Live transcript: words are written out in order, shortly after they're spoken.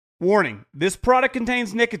Warning, this product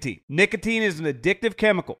contains nicotine. Nicotine is an addictive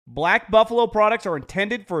chemical. Black Buffalo products are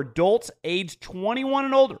intended for adults aged 21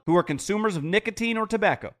 and older who are consumers of nicotine or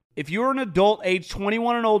tobacco. If you're an adult aged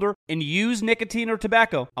 21 and older and use nicotine or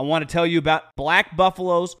tobacco, I want to tell you about Black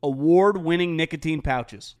Buffalo's award-winning nicotine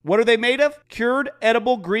pouches. What are they made of? Cured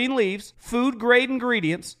edible green leaves, food-grade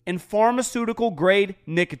ingredients, and pharmaceutical-grade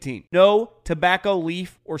nicotine. No tobacco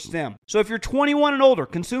leaf or stem. So if you're 21 and older,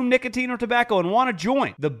 consume nicotine or tobacco, and want to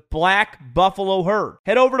join the Black Buffalo herd,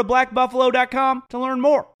 head over to blackbuffalo.com to learn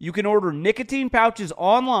more. You can order nicotine pouches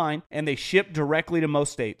online, and they ship directly to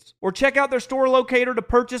most states. Or check out their store locator to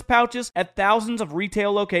purchase pouches at thousands of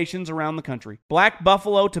retail locations around the country. Black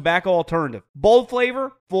Buffalo Tobacco Alternative. Bold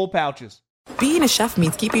flavor, full pouches. Being a chef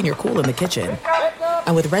means keeping your cool in the kitchen.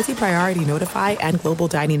 And with Resi Priority Notify and Global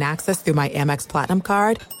Dining Access through my Amex Platinum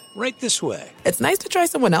card, right this way. It's nice to try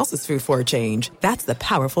someone else's food for a change. That's the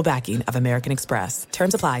powerful backing of American Express.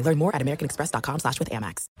 Terms apply. Learn more at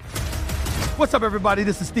americanexpress.com/withAmex. What's up, everybody?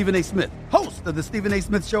 This is Stephen A. Smith, host of the Stephen A.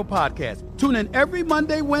 Smith Show podcast. Tune in every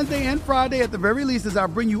Monday, Wednesday, and Friday at the very least as I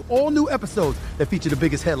bring you all new episodes that feature the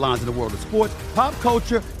biggest headlines in the world of sports, pop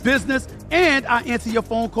culture, business, and I answer your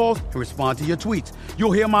phone calls and respond to your tweets.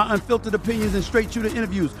 You'll hear my unfiltered opinions and straight-shooter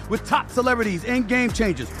interviews with top celebrities and game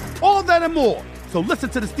changers. All that and more. So listen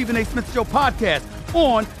to the Stephen A. Smith Show podcast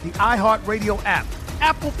on the iHeartRadio app,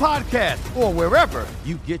 Apple Podcasts, or wherever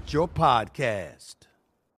you get your podcast.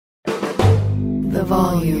 The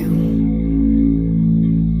volume.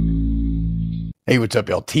 Hey, what's up,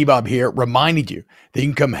 y'all? T-Bob here, reminding you that you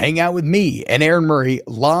can come hang out with me and Aaron Murray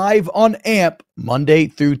live on AMP Monday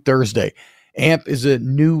through Thursday. AMP is a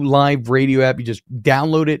new live radio app. You just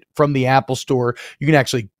download it from the Apple Store. You can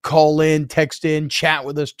actually call in, text in, chat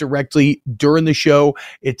with us directly during the show.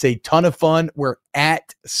 It's a ton of fun. We're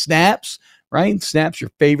at Snaps, right? Snaps,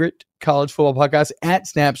 your favorite college football podcast, at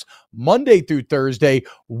Snaps, Monday through Thursday,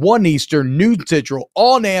 1 Eastern, noon Central,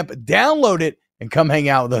 on AMP. Download it and come hang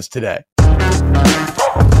out with us today.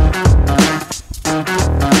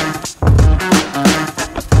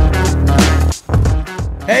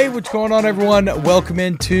 Hey, what's going on, everyone? Welcome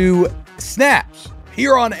into Snaps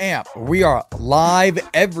here on AMP. We are live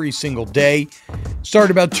every single day. Start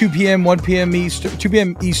about 2 p.m., 1 p.m. Eastern, 2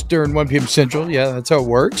 p.m. Eastern, 1 p.m. Central. Yeah, that's how it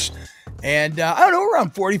works. And I don't know,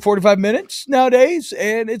 around 40, 45 minutes nowadays.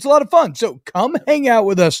 And it's a lot of fun. So come hang out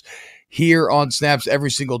with us here on Snaps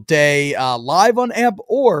every single day, live on AMP,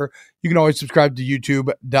 or you can always subscribe to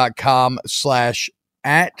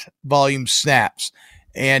youtube.com/@volumesnaps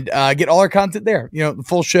and get all our content there. You know, the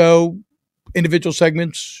full show, individual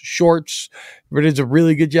segments, shorts. Everybody does a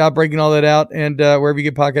really good job breaking all that out. And wherever you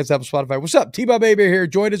get podcasts, Apple, Spotify. What's up? T-Bob Baby here,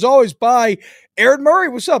 joined as always by Aaron Murray.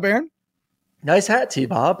 What's up, Aaron? Nice hat,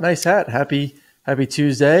 T-Bob. Nice hat. Happy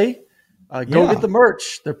Tuesday. Go get the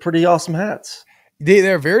merch. They're pretty awesome hats.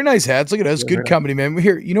 They're very nice hats. Look at us. Good company, man. We're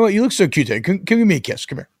here. You know what? You look so cute today. Give me a kiss.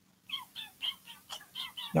 Come here.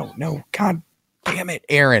 No. God damn it,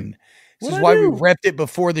 Aaron. This is why we repped it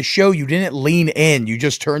before the show. You didn't lean in. You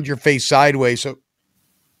just turned your face sideways. So,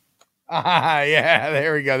 yeah,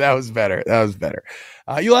 there we go. That was better.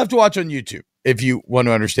 You'll have to watch on YouTube if you want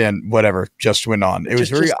to understand whatever just went on. It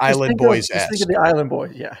was very Island Boys-esque. Just think of the Island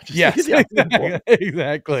Boys. Yeah. Yes,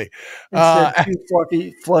 exactly.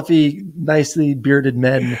 Two fluffy, nicely bearded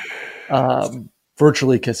men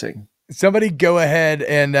virtually kissing. Somebody go ahead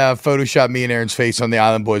and Photoshop me and Aaron's face on the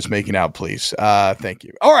Island Boys making out, please. Thank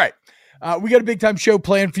you. All right. We got a big time show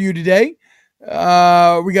planned for you today. We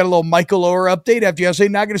got a little Michael Oher update after yesterday.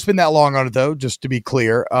 Not going to spend that long on it, though, just to be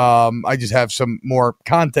clear. I just have some more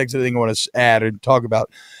context I think I want to add and talk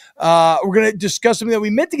about. We're going to discuss something that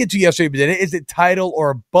we meant to get to yesterday, but didn't. Is it title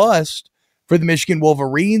or bust for the Michigan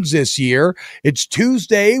Wolverines this year? It's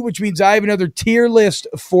Tuesday, which means I have another tier list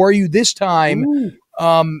for you this time.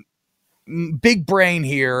 Big brain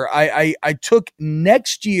here. I took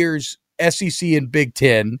next year's SEC and Big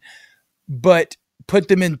Ten, but put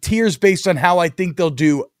them in tiers based on how I think they'll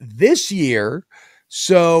do this year.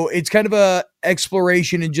 So it's kind of a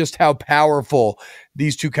exploration in just how powerful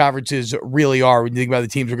these two conferences really are when you think about the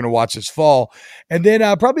teams we're going to watch this fall. And then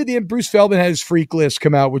probably the end, Bruce Feldman had his freak list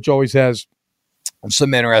come out, which always has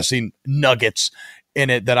some interesting nuggets in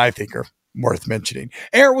it that I think are worth mentioning.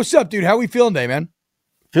 Aaron, what's up, dude? How we feeling today, man?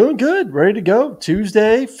 Feeling good. Ready to go.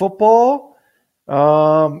 Tuesday, football.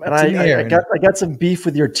 And I got some beef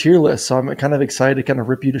with your tier list, so I'm kind of excited to kind of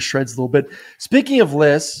rip you to shreds a little bit. Speaking of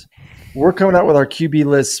lists, we're coming out with our QB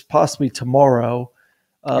lists possibly tomorrow.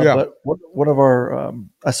 But one of our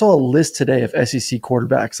I saw a list today of SEC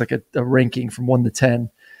quarterbacks, like a ranking from 1 to 10.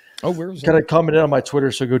 Oh, where was kind of commented on my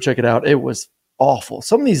Twitter, so go check it out. It was awful.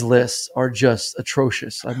 Some of these lists are just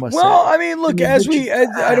atrocious, I must say. Well, I mean, look, I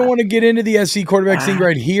don't want to get into the SC quarterback thing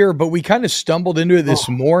right here, but we kind of stumbled into it this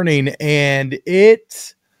morning, and I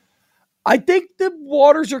think the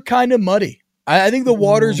waters are kind of muddy. I think the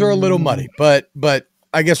waters are a little muddy, but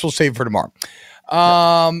I guess we'll save it for tomorrow.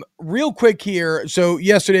 Real quick here. So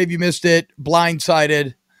yesterday, if you missed it,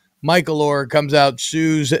 Blindsided, Michael Orr comes out,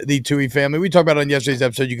 sues the Tui family. We talked about it on yesterday's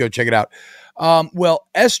episode. You go check it out. Well,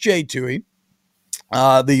 SJ Tui,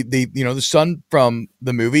 the son from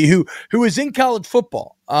the movie who is in college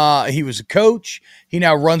football. He was a coach. He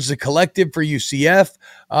now runs the collective for UCF.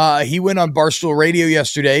 He went on Barstool Radio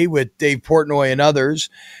yesterday with Dave Portnoy and others.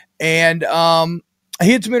 And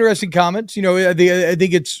he had some interesting comments. I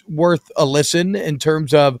think it's worth a listen in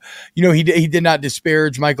terms of, he did not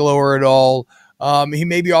disparage Michael Orr at all. He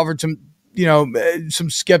maybe offered some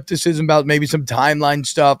skepticism about maybe some timeline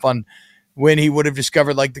stuff on when he would have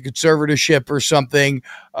discovered like the conservatorship or something.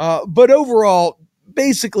 But overall,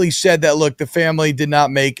 basically said that, look, the family did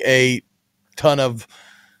not make a ton of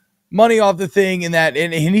money off the thing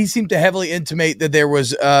and he seemed to heavily intimate that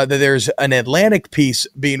there's an Atlantic piece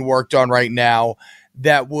being worked on right now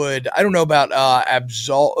that would, I don't know about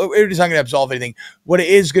absolve, it's not going to absolve anything. What it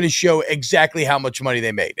is going to show exactly how much money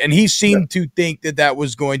they made. And he seemed to think that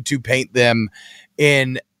was going to paint them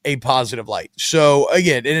in a positive light. So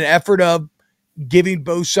again, in an effort of giving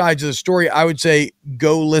both sides of the story, I would say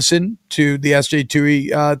go listen to the SJ Tui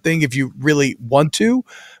thing if you really want to.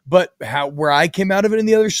 But where I came out of it on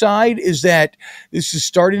the other side is that this is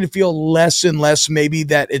starting to feel less and less maybe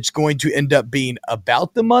that it's going to end up being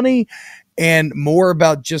about the money and more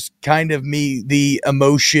about just kind of the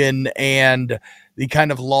emotion and the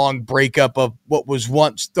kind of long breakup of what was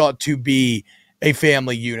once thought to be a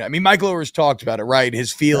family unit. I mean, Michael Orr's talked about it, right?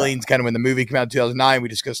 His feelings kind of when the movie came out in 2009, we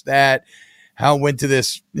discussed that, how it went to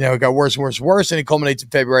this, it got worse and worse and worse, and it culminates in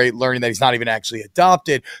February learning that he's not even actually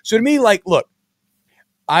adopted. So to me, like, look,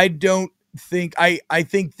 I don't think, I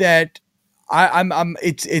think that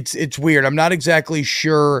it's weird. I'm not exactly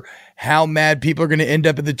sure how mad people are going to end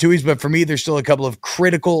up at the Tuies, but for me, there's still a couple of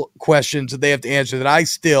critical questions that they have to answer that I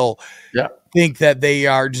still think that they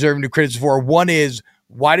are deserving of criticism for. One is,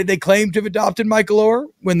 why did they claim to have adopted Michael Orr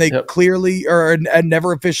when they clearly or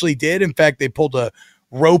never officially did? In fact, they pulled a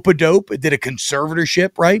rope-a-dope. It did a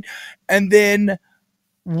conservatorship, right? And then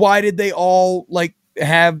why did they all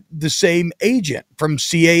have the same agent from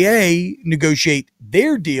CAA negotiate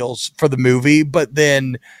their deals for the movie, but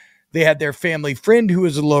then they had their family friend who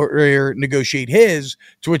was a lawyer negotiate his,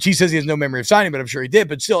 to which he says he has no memory of signing, but I'm sure he did.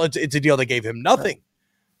 But still, it's a deal that gave him nothing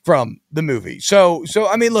from the movie. So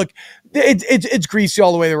I mean, look, it's greasy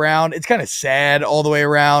all the way around. It's kind of sad all the way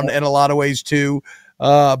around in a lot of ways too.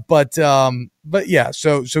 But yeah,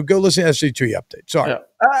 so go listen to SC2 update. Sorry. Yeah.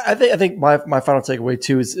 I think my final takeaway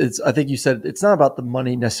too is I think you said it's not about the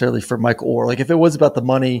money necessarily for Michael Orr. Like if it was about the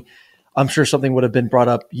money, I'm sure something would have been brought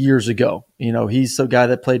up years ago. He's a guy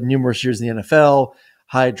that played numerous years in the NFL,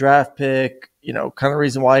 high draft pick, kind of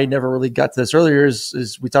reason why he never really got to this earlier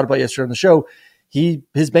is we talked about yesterday on the show.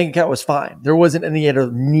 His bank account was fine. There wasn't any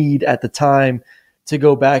other need at the time to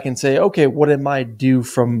go back and say, okay, what am I due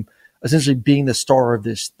from essentially being the star of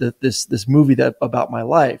this movie that about my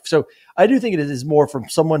life? So I do think it is more from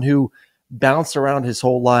someone who bounced around his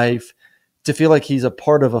whole life to feel like he's a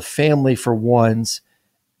part of a family for once.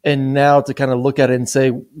 And now to kind of look at it and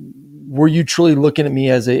say, were you truly looking at me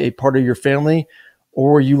as a part of your family?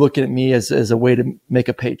 Or were you looking at me as a way to make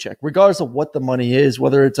a paycheck, regardless of what the money is,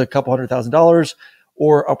 whether it's a couple $100,000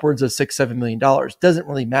 or upwards of $6-7 million, doesn't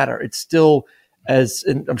really matter. It's still,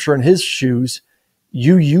 I'm sure in his shoes,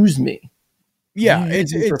 you used me. Yeah.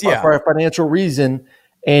 For a financial reason.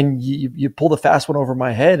 And you pull the fast one over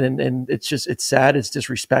my head and it's sad. It's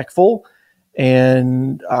disrespectful.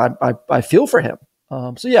 And I feel for him.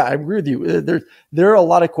 So yeah, I agree with you. There are a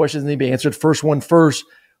lot of questions that need to be answered. First,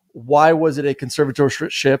 why was it a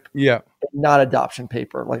conservatorship? Yeah. Not adoption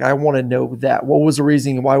paper? Like, I want to know that. What was the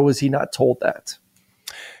reasoning? Why was he not told that?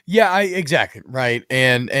 Yeah, exactly. Right.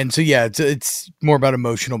 And so, yeah, it's more about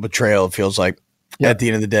emotional betrayal. It feels like at the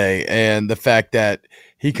end of the day. And the fact that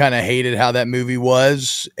he kind of hated how that movie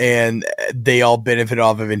was and they all benefited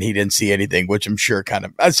off of it and he didn't see anything, which I'm sure kind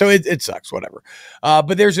of, so it sucks, whatever.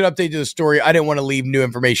 But there's an update to the story. I didn't want to leave new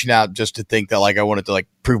information out just to think that I wanted to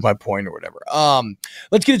prove my point or whatever.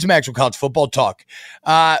 Let's get into some actual college football talk.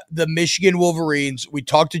 The Michigan Wolverines, we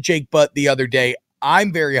talked to Jake Butt the other day.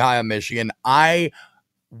 I'm very high on Michigan. I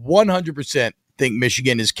 100% think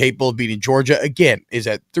Michigan is capable of beating Georgia. Again, is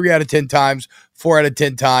that 3 out of 10 times, 4 out of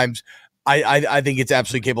 10 times. I think it's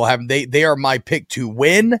absolutely capable of having. They are my pick to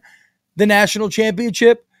win the national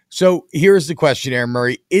championship So here's the question, Aaron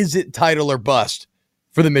Murray. Is it title or bust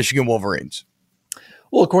for the Michigan Wolverines?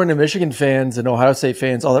 Well, according to Michigan fans and Ohio State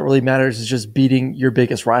fans, all that really matters is just beating your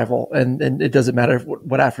biggest rival, and it doesn't matter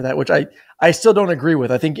what after that. Which I still don't agree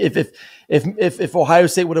with. I think if Ohio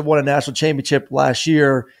State would have won a national championship last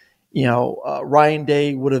year, Ryan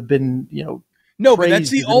Day would have been No, but that's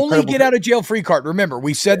the only get out of jail free card. Remember,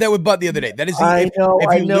 we said that with Butt the other day. That is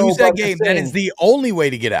if you lose that game, that is the only way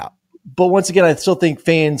to get out. But once again, I still think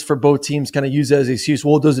fans for both teams kind of use that as an excuse.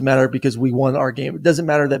 Well, it doesn't matter because we won our game. It doesn't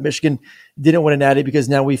matter that Michigan didn't win a natty because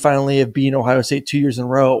now we finally have beaten Ohio State 2 years in a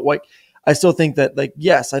row. Like, I still think that,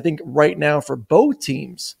 yes, I think right now for both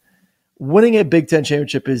teams, winning a Big Ten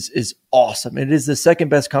championship is awesome. It is the second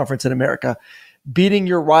best conference in America. Beating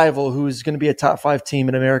your rival, who is going to be a top 5 team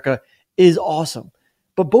in America, is awesome.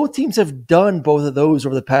 But both teams have done both of those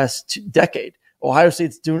over the past decade. Ohio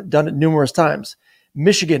State's done it numerous times.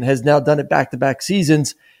 Michigan has now done it back-to-back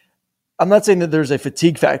seasons. I'm not saying that there's a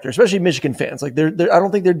fatigue factor, especially Michigan fans. Like, I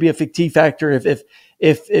don't think there'd be a fatigue factor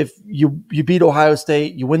if you beat Ohio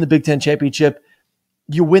State, you win the Big Ten championship,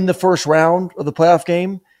 you win the first round of the playoff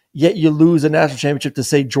game, yet you lose a national championship to,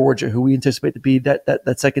 say, Georgia, who we anticipate to be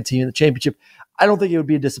that second team in the championship. I don't think it would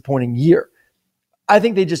be a disappointing year. I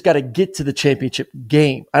think they just got to get to the championship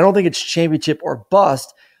game. I don't think it's championship or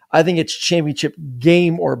bust. I think it's championship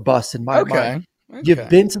game or bust in my mind. Okay. You've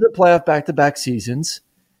been to the playoff back-to-back seasons.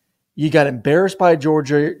 You got embarrassed by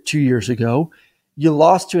Georgia 2 years ago. You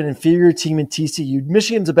lost to an inferior team in TCU.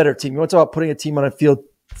 Michigan's a better team. You want to talk about putting a team on a field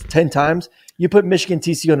 10 times? You put Michigan,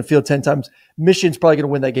 TCU on the field 10 times. Michigan's probably going to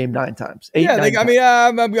win that game 9 times.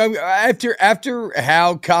 After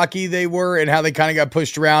how cocky they were and how they kind of got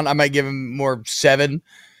pushed around, I might give them more 7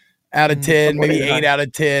 out of 10, maybe 8 out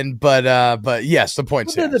of 10. But yes, the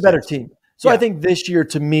point stands. They're the better team. So I think this year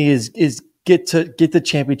to me is get the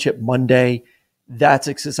championship Monday. That's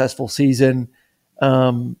a successful season.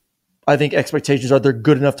 I think expectations are they're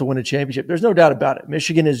good enough to win a championship. There's no doubt about it.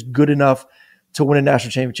 Michigan is good enough to win a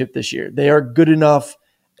national championship this year. They are good enough,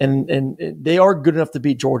 and they are good enough to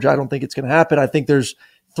beat Georgia. I don't think it's going to happen. I think there's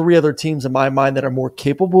 3 other teams in my mind that are more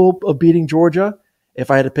capable of beating Georgia if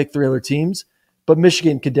I had to pick 3 other teams. But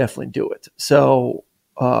Michigan could definitely do it. So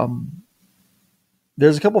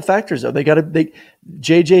there's a couple factors though. JJ's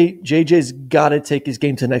got to take his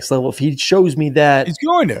game to the next level. If he shows me that, he's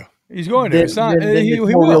going to. It's not. He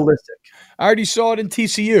will. Realistic. I already saw it in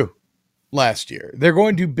TCU last year. They're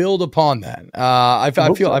going to build upon that. I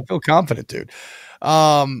feel confident, dude.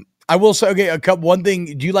 I will say, okay, one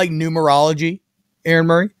thing. Do you like numerology, Aaron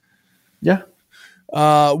Murray? Yeah.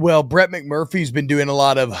 Well, Brett McMurphy's been doing a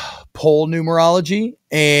lot of poll numerology,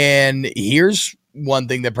 and here's one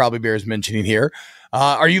thing that probably bears mentioning here.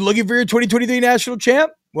 Are you looking for your 2023 national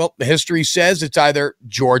champ? Well, history says it's either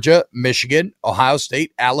Georgia, Michigan, Ohio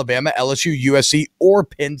State, Alabama, LSU, USC, or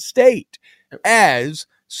Penn State. As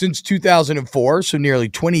since 2004, so nearly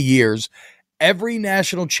 20 years, every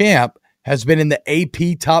national champ has been in the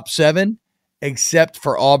AP top 7, except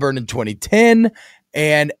for Auburn in 2010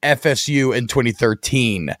 and FSU in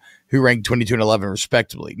 2013, who ranked 22 and 11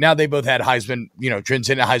 respectively. Now they both had Heisman,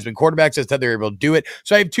 transcendent Heisman quarterbacks. That's how they were able to do it.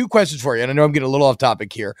 So I have 2 questions for you, and I know I'm getting a little off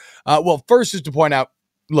topic here. Well, first is to point out,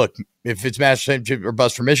 look, if it's national championship or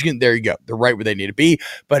bust for Michigan, there you go. They're right where they need to be.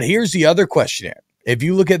 But here's the other question here. If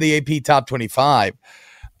you look at the AP top 25,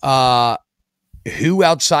 who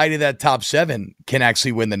outside of that top 7 can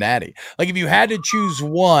actually win the Natty? Like, if you had to choose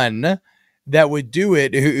one that would do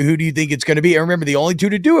it, who do you think it's going to be? And remember, the only 2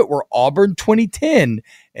 to do it were Auburn 2010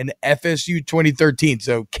 and FSU 2013.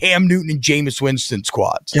 So Cam Newton and Jameis Winston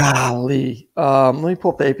squads. Golly. Let me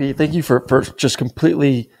pull up the AP. Thank you for just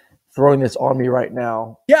completely throwing this on me right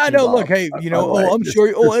now. Yeah, I know. Look, hey, I'm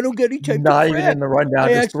sorry. I don't get any type not even in the rundown.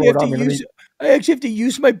 I actually have to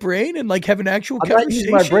use my brain and have an actual conversation. I'm not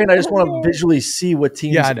using my brain. I just want to visually see what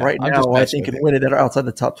teams right now I think can win it that are outside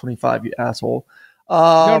the top 25, you asshole.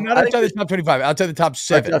 No, not outside the top 25, outside the top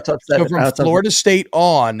 7. So from Florida State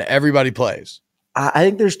on, everybody plays. I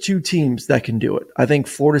think there's 2 teams that can do it. I think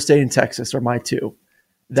Florida State and Texas are my 2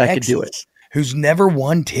 that could do it. Who's never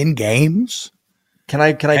won 10 games? Can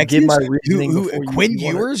I give my reasoning? Quinn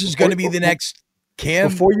Ewers is going to be the next Cam.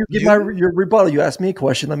 Before you give your rebuttal, you asked me a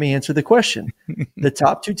question. Let me answer the question. The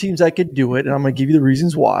top 2 teams that could do it, and I'm going to give you the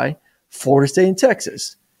reasons why: Florida State and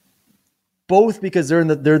Texas. Both because they're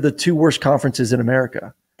the 2 worst conferences in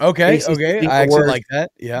America. Okay. I actually like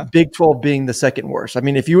that. Yeah. Big 12 being the second worst. I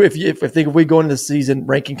mean, if we go into the season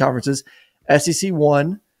ranking conferences, SEC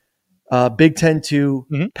 1, Big 10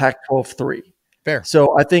 2, Pac-12 3. Fair.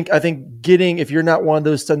 So I think if you're not one of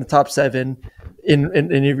those in the top 7, and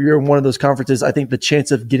if you're in one of those conferences, I think the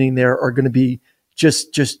chance of getting there are going to be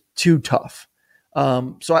just too tough.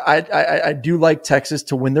 So I do like Texas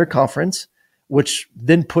to win their conference, which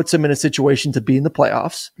then puts them in a situation to be in the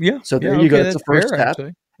playoffs. Yeah. So there you go. That's the first step.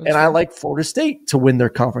 And I like Florida State to win their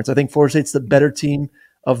conference. I think Florida State's the better team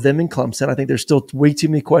of them and Clemson. I think there's still way too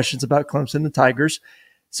many questions about Clemson and the Tigers.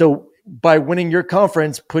 So by winning your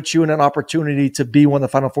conference puts you in an opportunity to be one of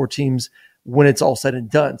the Final Four teams when it's all said and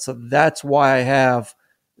done. So that's why I have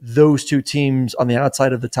those two teams on the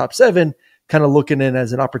outside of the top 7 kind of looking in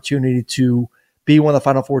as an opportunity to be one of the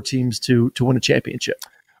Final Four teams to win a championship.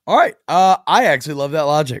 All right. I actually love that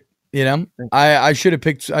logic. You know, I should have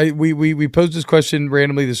picked, we posed this question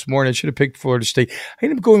randomly this morning. I should have picked Florida State. I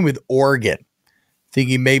ended up going with Oregon,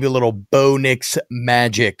 thinking maybe a little Bo Nix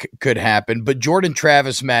magic could happen, but Jordan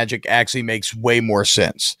Travis magic actually makes way more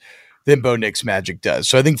sense than Bo Nix magic does.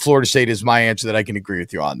 So I think Florida State is my answer that I can agree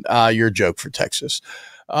with you on. You're a joke for Texas.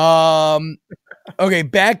 Okay,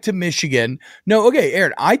 back to Michigan. No, okay,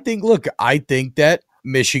 Aaron, I think that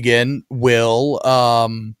Michigan will,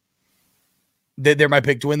 they're my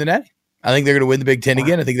pick to win the Natty. I think they're going to win the Big Ten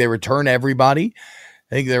again. I think they return everybody.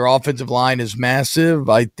 I think their offensive line is massive.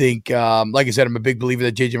 I think, like I said, I'm a big believer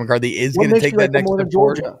that JJ McCarthy is going to take that next step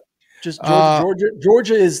forward. Just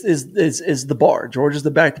Georgia is the bar. Georgia's the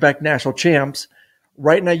back-to-back national champs.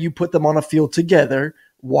 Right now, you put them on a field together.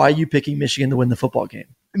 Why are you picking Michigan to win the football game?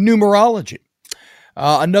 Numerology.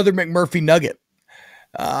 Another McMurphy nugget.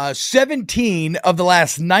 17 of the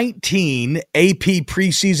last 19 AP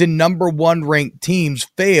preseason number 1 ranked teams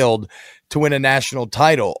failed to win a national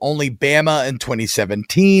title. Only Bama in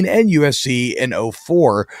 2017 and USC in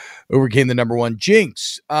 2004 overcame the number 1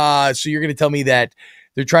 jinx. So you're going to tell me that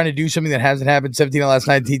they're trying to do something that hasn't happened 17 of the last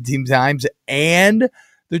 19 times, and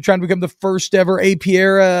they're trying to become the first ever AP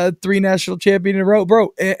era 3 national champion in a row, bro.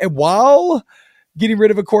 And while getting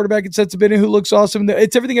rid of a quarterback at Stetson Bennett who looks awesome,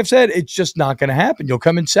 it's everything I've said. It's just not going to happen. You'll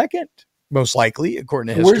come in second, most likely,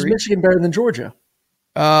 according to history. Where's Michigan better than Georgia?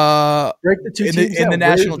 Break the two teams in the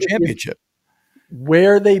national championship.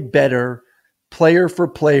 Where are they better, player for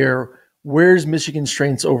player? Where's Michigan's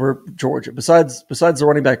strengths over Georgia besides the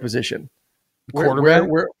running back position? Quarterback.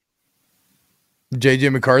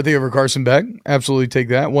 JJ McCarthy over Carson Beck. Absolutely take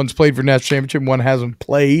that. One's played for national championship. One hasn't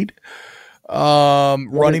played.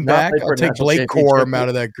 Running back. I'll take Blake Corum out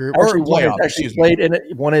of that group. Actually,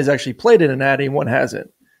 one has actually played in a natty, and one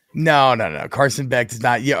hasn't. No. Carson Beck does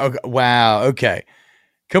not. Yeah. Okay. Wow. Okay.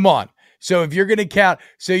 Come on. So if you're going to count,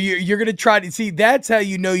 so you're going to try to see, that's how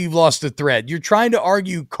you know you've lost the thread. You're trying to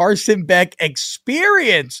argue Carson Beck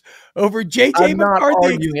experience over JJ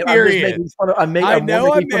McCarthy experience. I made a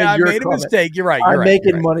mistake. You're right. I'm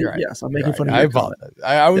making money. Yes, I'm making fun of you. I apologize.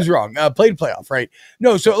 I was wrong. Played playoff, right?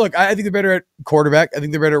 No, so look, I think they're better at quarterback. I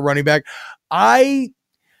think they're better at running back. And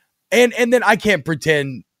then I can't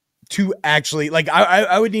pretend to actually, like,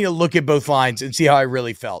 I would need to look at both lines and see how I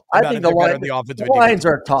really felt. I think the lines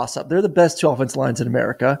are a toss-up. They're the best 2 offensive lines in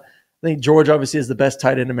America. I think Georgia obviously is the best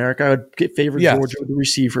tight end in America. I would favor Georgia with the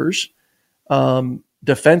receivers.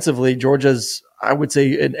 Defensively, Georgia's, I would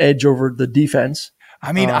say, an edge over the defense.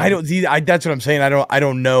 I mean, that's what I'm saying. I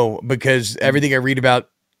don't know, because everything I read about,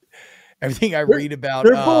 they're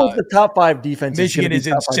both the top 5 defenses. Michigan is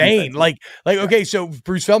insane. Like, okay, so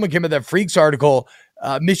Bruce Feldman came with that Freaks article.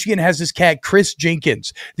 Michigan has this cat, Chris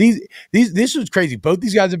Jenkins. This was crazy. Both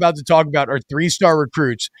these guys I'm about to talk about are 3-star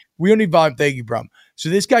recruits. We don't need volume. Thank you, Brum. So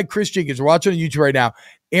this guy, Chris Jenkins, we're watching on YouTube right now.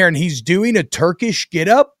 Aaron, he's doing a Turkish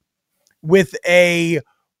get-up with a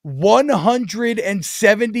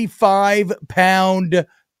 175-pound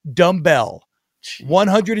dumbbell.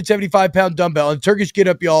 175-pound dumbbell. And Turkish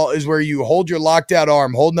get-up, y'all, is where you hold your locked-out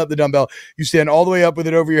arm, holding up the dumbbell. You stand all the way up with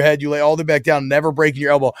it over your head. You lay all the way back down, never breaking your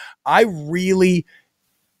elbow.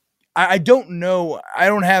 I don't know. I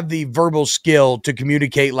don't have the verbal skill to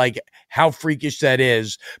communicate like how freakish that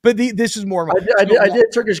is. But this is more. I did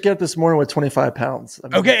Turkish get up this morning with 25 pounds. I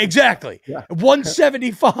mean, okay, exactly. Yeah.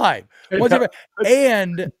 175. 175.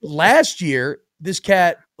 And last year, this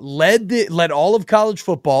cat led all of college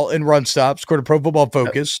football in run stops. Scored a Pro Football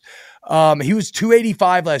Focus. He was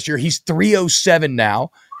 285 last year. He's 307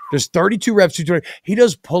 now. There's 32 reps. 220. He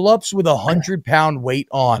does pull-ups with 100-pound weight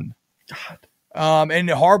on. God. And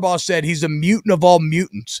Harbaugh said he's a mutant of all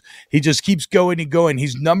mutants. He just keeps going and going.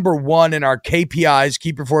 He's number 1 in our KPIs,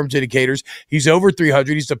 key performance indicators. He's over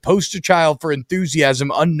 300. He's the poster child for enthusiasm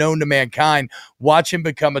unknown to mankind. Watch him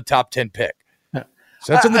become a top 10 pick. So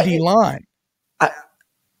that's on the D-line. I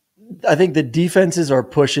think the defenses are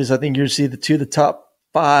pushes. I think you'll see the top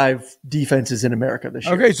 5 defenses in America this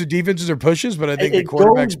year. Okay, so defenses are pushes, but I think the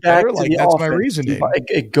quarterback's better. Like, that's my reasoning.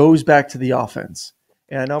 It goes back to the offense.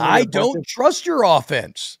 And I don't trust your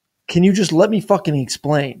offense. Can you just let me fucking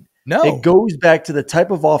explain? No. It goes back to the type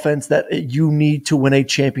of offense that you need to win a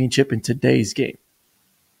championship in today's game.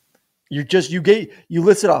 You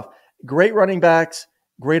listed off great running backs,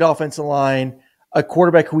 great offensive line, a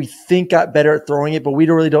quarterback who we think got better at throwing it, but we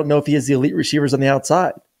really don't know if he has the elite receivers on the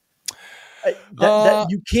outside.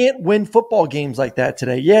 You can't win football games like that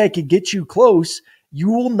today. Yeah, it could get you close. You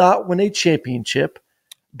will not win a championship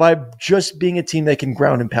by just being a team that can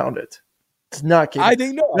ground and pound it. It's not kidding. I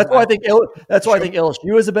think no. That's why I think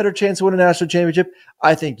LSU has a better chance to win a national championship.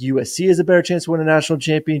 I think USC has a better chance to win a national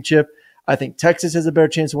championship. I think Texas has a better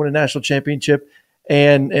chance to win a national championship.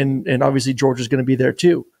 And obviously Georgia's going to be there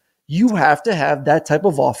too. You have to have that type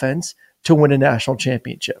of offense to win a national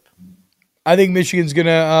championship. I think Michigan's going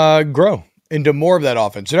to grow into more of that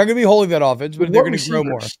offense. They're not going to be holding that offense, but they're going to grow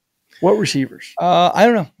more. What receivers? I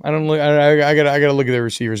don't know. I gotta look at their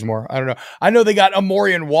receivers more. I don't know. I know they got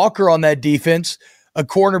Amorian Walker on that defense, a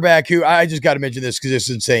cornerback who I just got to mention this because it's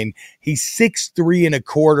insane. He's 6'3 and a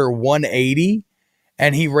quarter, 180,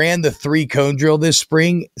 and he ran the 3-cone drill this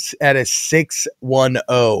spring at a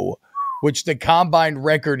 6.10, which the combined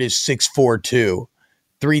record is 6'4'2.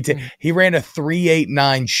 310. He ran a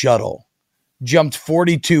 3.89 shuttle, jumped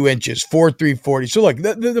 42 inches, 4.3 40. So look,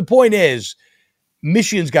 the point is,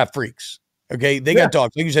 Michigan's got freaks. Okay. They got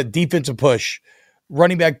dogs. Like you said, defensive push,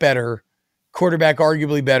 running back better, quarterback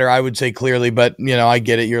arguably better, I would say clearly, but I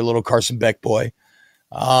get it. You're a little Carson Beck boy.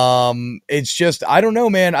 It's just, I don't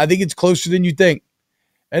know, man. I think it's closer than you think.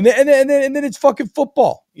 And then it's fucking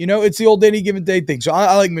football. It's the old any given day thing. So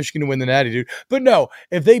I like Michigan to win the Natty, dude. But no,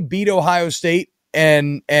 if they beat Ohio State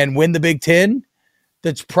and win the Big Ten,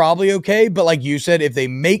 that's probably okay. But like you said, if they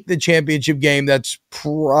make the championship game, that's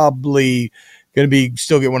probably going to be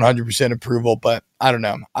still get 100% approval, but I don't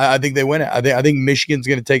know. I think they win it. I think Michigan's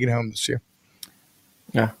going to take it home this year.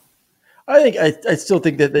 Yeah, I still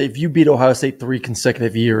think that if you beat Ohio State 3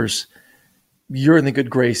 consecutive years, you're in the good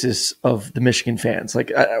graces of the Michigan fans.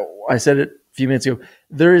 Like I said it a few minutes ago,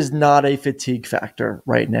 there is not a fatigue factor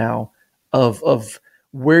right now of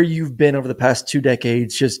where you've been over the past 2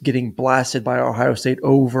 decades, just getting blasted by Ohio State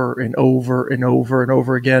over and over and over and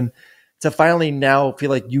over again. To finally now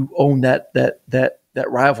feel like you own that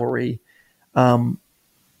rivalry, I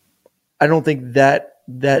don't think that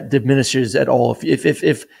diminishes at all.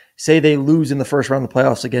 If say they lose in the first round of the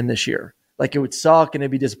playoffs again this year, like it would suck and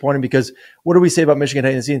it'd be disappointing because what do we say about Michigan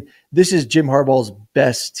heading into the season? This is Jim Harbaugh's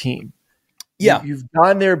best team. Yeah, you've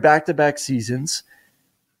gone there back-to-back seasons.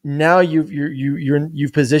 Now you've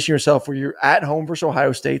positioned yourself where you're at home versus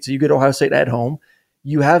Ohio State, so you get Ohio State at home.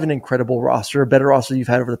 You have an incredible roster, a better roster you've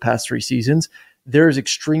had over the past 3 seasons. There is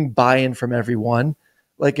extreme buy-in from everyone.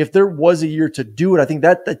 Like if there was a year to do it, I think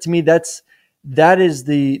that to me that is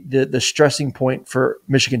the stressing point for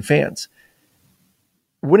Michigan fans.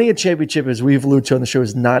 Winning a championship, as we've alluded to on the show,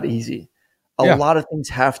 is not easy. A lot of things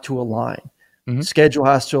have to align. Mm-hmm. Schedule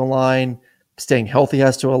has to align. Staying healthy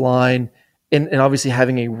has to align, and obviously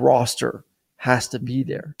having a roster has to be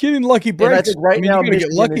there. Getting lucky breaks. I think now you're going to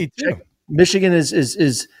get lucky too. Michigan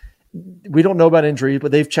is we don't know about injuries,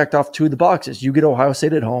 but they've checked off 2 of the boxes. You get Ohio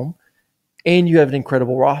State at home, and you have an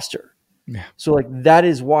incredible roster. Yeah. So that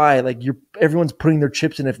is why everyone's putting their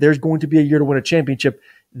chips in. If there's going to be a year to win a championship,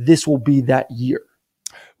 this will be that year.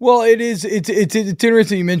 Well, it is. It's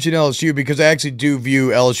interesting you mentioned LSU because I actually do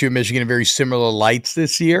view LSU and Michigan in very similar lights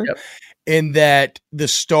this year, in that the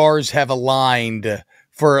stars have aligned.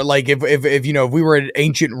 For if we were at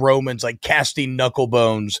ancient Romans, like casting knuckle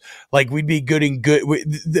bones, we'd be good and good.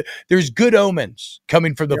 There's good omens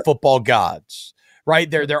coming from the football gods,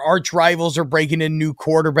 right? Their arch rivals are breaking in new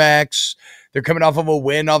quarterbacks. They're coming off of a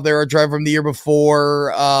win off their arch rival from the year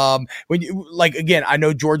before. Again, I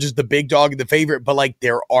know Georgia's the big dog and the favorite, but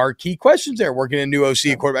there are key questions there working in a new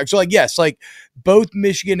OC quarterback. So yes, both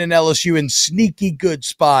Michigan and LSU in sneaky good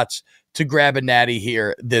spots to grab a natty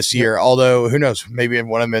here this year. Although, who knows? Maybe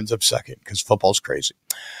one of them ends up second because football's crazy.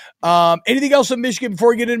 Anything else on Michigan before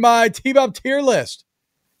we get in my team-up tier list?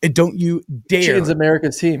 And don't you dare. Michigan's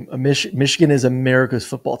America's team. Michigan is America's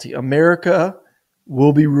football team. America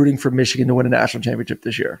will be rooting for Michigan to win a national championship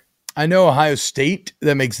this year. I know Ohio State,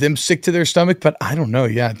 that makes them sick to their stomach, but I don't know.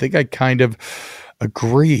 Yeah, I think I kind of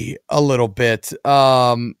agree a little bit.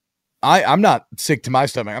 I'm not sick to my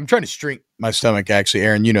stomach. I'm trying to shrink my stomach, actually,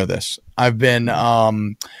 Aaron. You know this. I've been,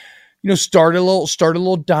 start a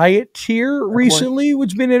little diet here recently,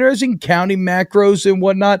 which has been interesting, counting macros and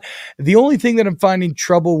whatnot. The only thing that I'm finding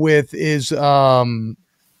trouble with is, I don't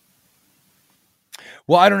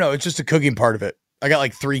know. It's just the cooking part of it. I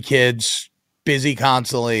got 3 kids, busy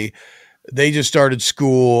constantly. They just started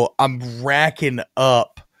school. I'm racking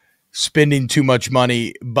up spending too much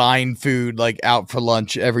money buying food like out for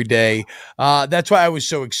lunch every day. That's why I was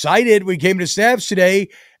so excited we came to Snaps today.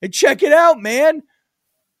 And check it out, man.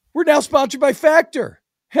 We're now sponsored by Factor.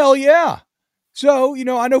 Hell yeah. So,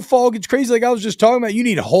 I know fall gets crazy like I was just talking about. You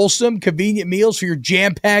need wholesome, convenient meals for your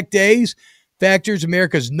jam-packed days. Factor's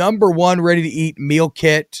America's #1 ready-to-eat meal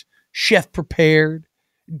kit. Chef prepared,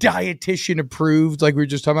 dietitian approved, like we were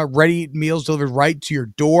just talking about. Ready-to-eat meals delivered right to your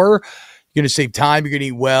door. You're going to save time. You're going to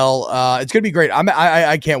eat well. It's going to be great.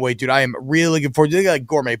 I can't wait, dude. I am really looking forward to it. They got like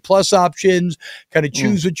gourmet plus options, kind of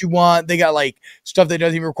choose what you want. They got like stuff that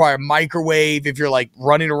doesn't even require a microwave. If you're like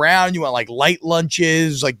running around, you want like light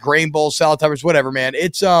lunches, like grain bowls, salad toppers, whatever, man.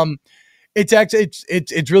 It's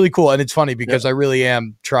really cool. And it's funny because I really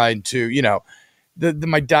am trying to,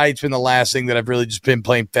 my diet's been the last thing that I've really just been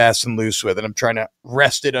playing fast and loose with, and I'm trying to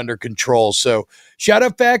rest it under control. So shout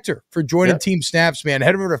out Factor for joining Team Snaps, man.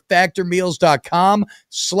 Head over to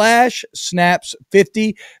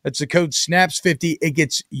factormeals.com/snaps50. That's the code snaps50. It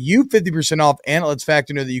gets you 50% off, and it lets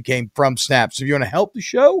Factor know that you came from Snaps. So if you want to help the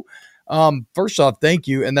show, first off, thank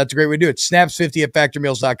you. And that's a great way to do it. Snaps50 at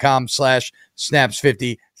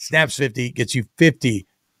factormeals.com/snaps50. Snaps50 gets you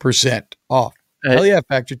 50% off. Hell yeah,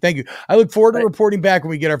 Factor. Thank you. I look forward to reporting back when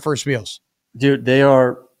we get our first meals. Dude, they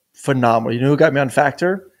are phenomenal. You know who got me on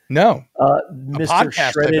Factor? No. Mr.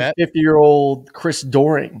 Shredded 50-year-old Chris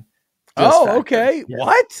Doring. Oh, okay. Yeah.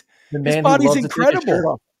 What? His body's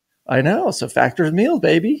incredible. I know. So Factor's meals,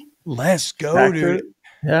 baby. Let's go, Factor, dude.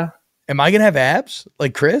 Yeah. Am I gonna have abs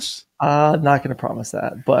like Chris? Not gonna promise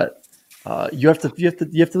that, but you have to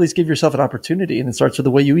at least give yourself an opportunity, and it starts with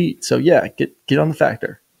the way you eat. So yeah, get on the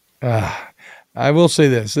Factor. I will say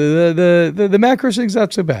this: the macro thing's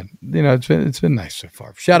not so bad. It's been nice so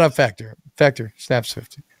far. Shout out Factor Snaps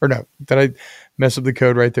 50. Or no, did I mess up the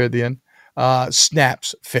code right there at the end?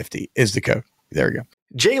 Snaps 50 is the code. There we go.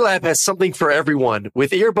 JLab has something for everyone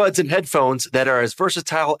with earbuds and headphones that are as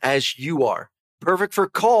versatile as you are. Perfect for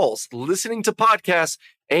calls, listening to podcasts,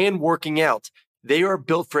 and working out. They are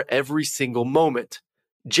built for every single moment.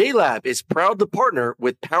 JLab is proud to partner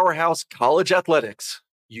with Powerhouse College Athletics.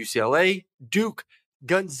 UCLA, Duke,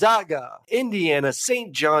 Gonzaga, Indiana,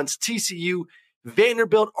 St. John's, TCU,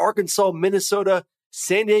 Vanderbilt, Arkansas, Minnesota,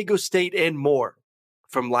 San Diego State, and more.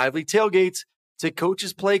 From lively tailgates to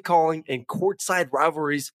coaches' play calling and courtside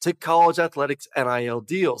rivalries to college athletics NIL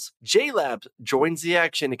deals, JLab joins the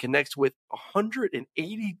action and connects with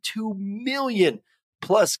 182 million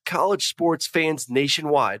plus college sports fans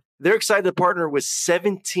nationwide. They're excited to partner with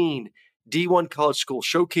 17 D1 college schools,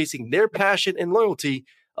 showcasing their passion and loyalty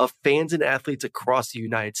of fans and athletes across the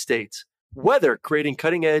United States. Whether creating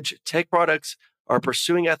cutting-edge tech products or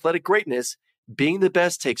pursuing athletic greatness, being the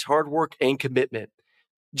best takes hard work and commitment.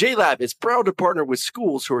 JLab is proud to partner with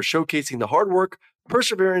schools who are showcasing the hard work,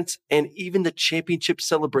 perseverance, and even the championship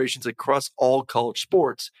celebrations across all college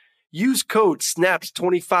sports. Use code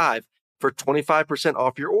SNAPS25 for 25%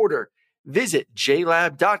 off your order. Visit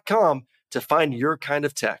jlab.com to find your kind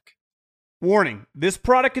of tech. Warning, this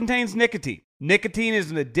product contains nicotine. Nicotine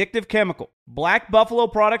is an addictive chemical. Black Buffalo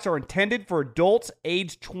products are intended for adults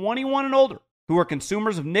aged 21 and older who are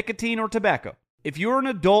consumers of nicotine or tobacco. If you're an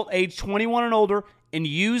adult aged 21 and older and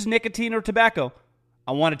use nicotine or tobacco,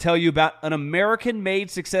 I want to tell you about an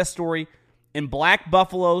American-made success story in Black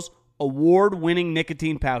Buffalo's award-winning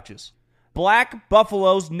nicotine pouches. Black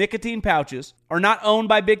Buffalo's nicotine pouches are not owned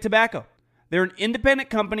by Big Tobacco. They're an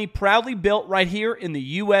independent company proudly built right here in the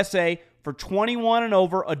USA for 21 and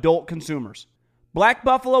over adult consumers. Black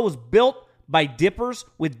Buffalo was built by dippers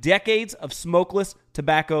with decades of smokeless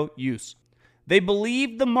tobacco use. They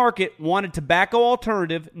believed the market wanted tobacco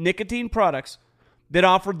alternative nicotine products that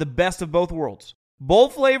offered the best of both worlds.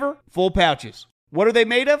 Bold flavor, full pouches. What are they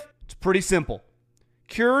made of? It's pretty simple.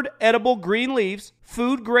 Cured edible green leaves,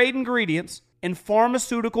 food-grade ingredients, and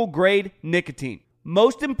pharmaceutical-grade nicotine.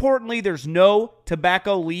 Most importantly, there's no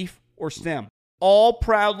tobacco leaf or stem. All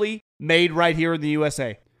proudly made right here in the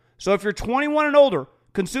USA. So if you're 21 and older,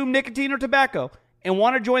 consume nicotine or tobacco, and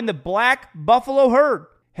want to join the Black Buffalo herd,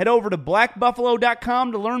 head over to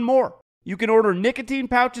blackbuffalo.com to learn more. You can order nicotine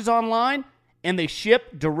pouches online, and they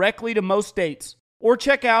ship directly to most states. Or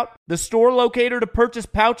check out the store locator to purchase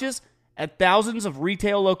pouches at thousands of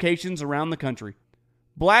retail locations around the country.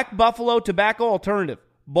 Black Buffalo Tobacco Alternative.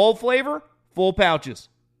 Bold flavor, full pouches.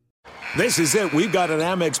 This is it. We've got an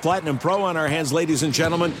Amex Platinum Pro on our hands, ladies and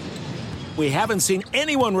gentlemen. We haven't seen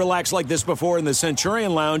anyone relax like this before in the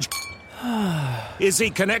Centurion Lounge. Is he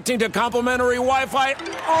connecting to complimentary Wi-Fi?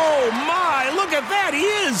 Oh, my. Look at that. He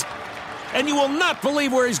is. And you will not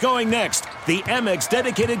believe where he's going next. The Amex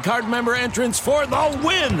dedicated card member entrance for the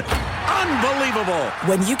win. Unbelievable.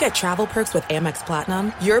 When you get travel perks with Amex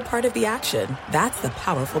Platinum, you're part of the action. That's the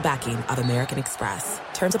powerful backing of American Express.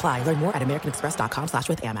 Terms apply. Learn more at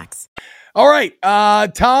americanexpress.com/withAmex. All right.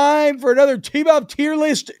 Time for another Team Up Tier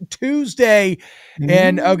List Tuesday.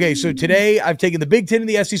 And okay, so today I've taken the Big Ten and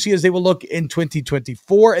the SEC as they will look in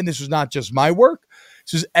 2024. And this was not just my work.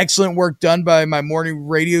 This was excellent work done by my morning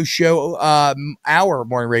radio show, our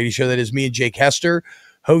morning radio show. That is me and Jake Hester,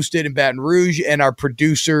 hosted in Baton Rouge, and our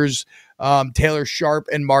producers, Taylor Sharp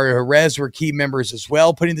and Mario Jerez, were key members as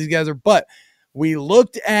well, putting it together. But we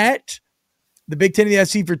looked at the Big Ten and the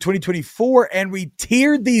SEC for 2024, and we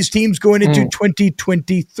tiered these teams going into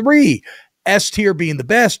 2023. S tier being the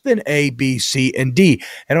best, then A, B, C, and D.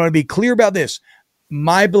 And I want to be clear about this.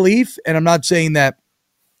 My belief, and I'm not saying that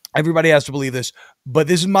everybody has to believe this, but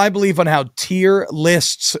this is my belief on how tier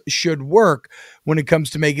lists should work when it comes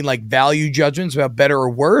to making like value judgments about better or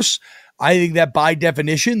worse. I think that by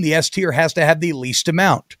definition, the S tier has to have the least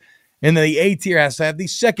amount. And the A tier has to have the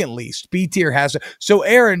second least. B tier has to. So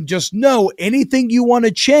Aaron, just know anything you want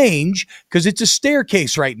to change, because it's a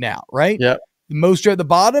staircase right now, right? Yeah. Most are at the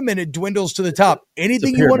bottom and it dwindles to the top.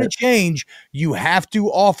 Anything you want to change, you have to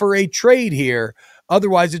offer a trade here.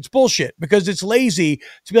 Otherwise, it's bullshit, because it's lazy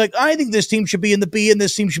to be like, I think this team should be in the B and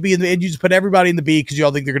this team should be in the, and you just put everybody in the B because you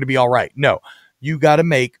all think they're going to be all right. No, you got to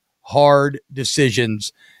make hard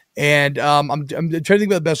decisions. And I'm trying to think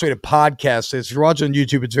about the best way to podcast this. If you're watching on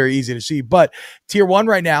YouTube, it's very easy to see. But tier 1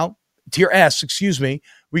 right now, tier S,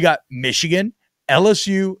 we got Michigan,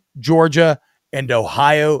 LSU, Georgia, and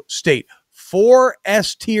Ohio State. 4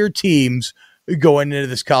 S tier teams going into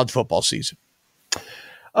this college football season.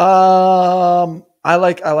 I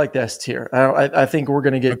like the S tier. I think we're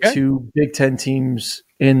going to get 2 Big Ten teams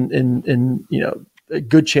in a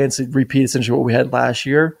good chance to repeat essentially what we had last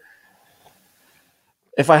year.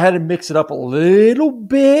 If I had to mix it up a little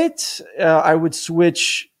bit, I would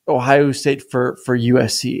switch Ohio State for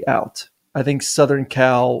USC out. I think Southern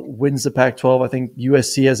Cal wins the Pac-12. I think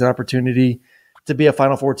USC has an opportunity to be a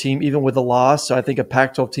Final Four team, even with a loss. So I think a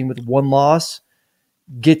Pac-12 team with 1 loss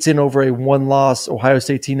gets in over a 1-loss Ohio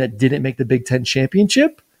State team that didn't make the Big Ten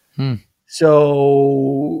championship.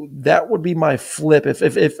 So that would be my flip.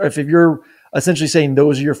 If you're essentially saying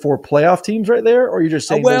those are your 4 playoff teams right there, or you're just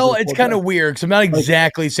saying, well, it's kind of weird because I'm not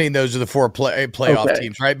exactly saying those are the 4 playoff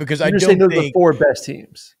teams, right? Because I don't think those are think the 4 best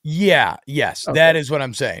teams. Yeah, yes, that is what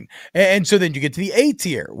I'm saying. And so then you get to the A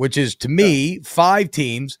tier, which is to me 5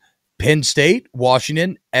 teams: Penn State,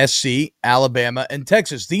 Washington, SC, Alabama, and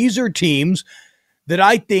Texas. These are teams that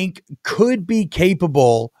I think could be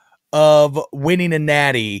capable of winning a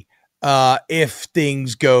natty if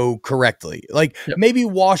things go correctly. Like maybe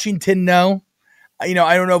Washington, no. I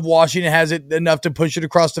don't know if Washington has it enough to push it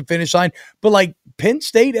across the finish line, but like Penn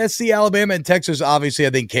State, SC, Alabama, and Texas, obviously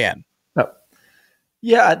I think can.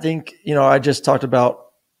 Yeah, I think, I just talked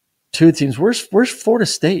about 2 teams. Where's Florida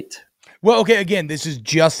State? Well, okay, again, this is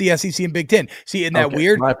just the SEC and Big Ten. See, isn't that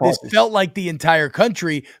weird? This felt like the entire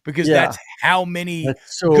country because that's how many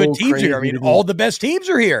good teams are here. I mean, all the best teams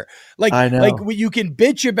are here. Like you can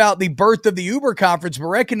bitch about the birth of the Uber conference, but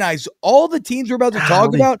recognize all the teams we're about to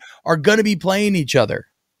talk about are going to be playing each other.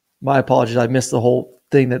 My apologies. I missed the whole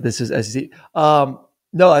thing that this is SEC.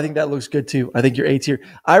 No, I think that looks good too. I think you're A tier.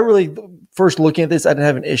 I really, first looking at this, I didn't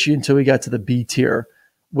have an issue until we got to the B tier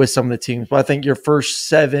with some of the teams. But I think your first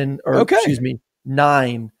 9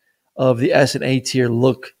 of the S and A tier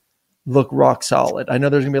look rock solid. I know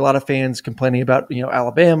there's gonna be a lot of fans complaining about,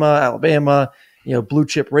 Alabama, blue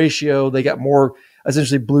chip ratio. They got more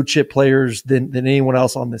essentially blue chip players than anyone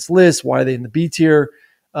else on this list. Why are they in the B tier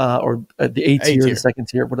or the A tier, the second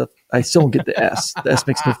tier? But I still don't get the S. The S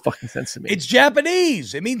makes no fucking sense to me. It's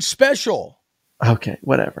Japanese. It means special. Okay,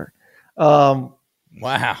 whatever.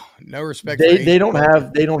 Wow, no respect. They don't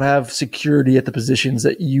have security at the positions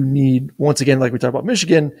that you need. Once again, like we talked about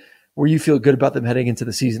Michigan, where you feel good about them heading into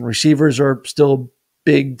the season. Receivers are still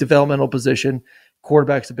big developmental position.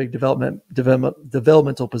 Quarterback's a big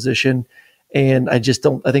developmental position, and I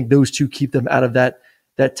think those 2 keep them out of that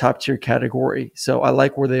top tier category. So I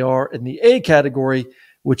like where they are in the A category,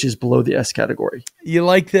 which is below the S category. You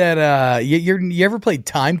like that? You ever played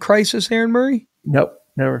Time Crisis, Aaron Murray? Nope,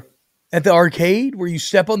 never. At the arcade where you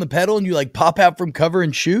step on the pedal and you like pop out from cover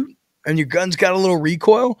and shoot and your gun's got a little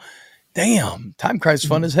recoil. Damn, Time Crisis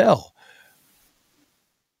fun as hell.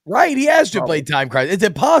 Right, he has to have played Time Crisis. It's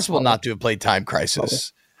impossible not to have played Time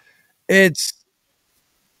Crisis.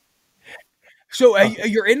 So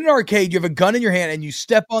you're in an arcade, you have a gun in your hand, and you're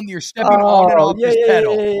stepping on and off this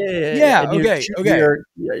pedal. Yeah. Okay.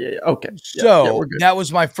 Yeah. Okay. So that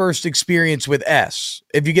was my first experience with S.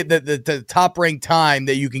 If you get the top ranked time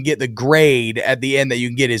that you can get, the grade at the end that you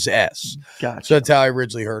can get is S. Gotcha. So that's how I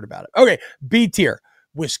originally heard about it. Okay. B tier: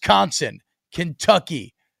 Wisconsin,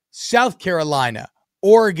 Kentucky, South Carolina,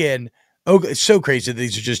 Oregon. It's so crazy that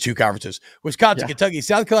these are just 2 conferences. Wisconsin, Kentucky,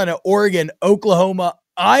 South Carolina, Oregon, Oklahoma,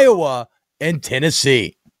 Iowa, and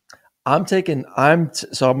Tennessee. I'm going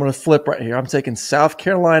to flip right here. I'm taking South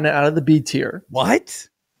Carolina out of the B tier. What?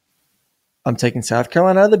 I'm taking South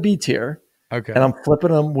Carolina out of the B tier. Okay. And I'm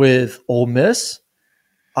flipping them with Ole Miss.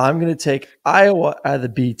 I'm going to take Iowa out of the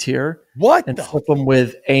B tier. What? And flip them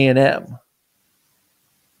with A&M.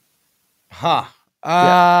 Huh.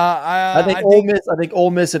 I think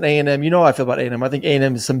Ole Miss and A&M. You know how I feel about A&M. I think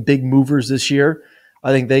A&M is some big movers this year.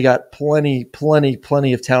 I think they got plenty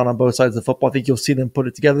of talent on both sides of the football. I think you'll see them put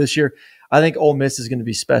it together this year. I think Ole Miss is going to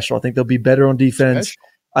be special. I think they'll be better on defense.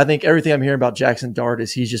 I think everything I'm hearing about Jackson Dart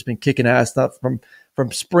is he's just been kicking ass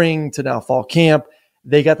from spring to now fall camp.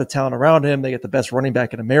 They got the talent around him. They got the best running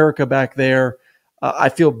back in America back there. I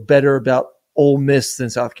feel better about Ole Miss than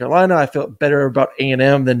South Carolina. I feel better about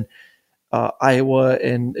A&M than Iowa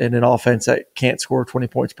and an offense that can't score 20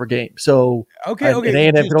 points per game. So okay. And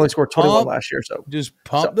A&M can only score 21 last year. So just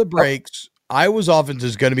pump the brakes. Iowa's offense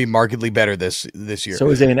is going to be markedly better this year. So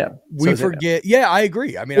is A&M. We forget. Yeah, I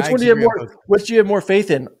agree. I mean, which do you have more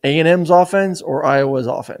faith in, A&M's offense or Iowa's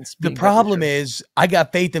offense? The problem is I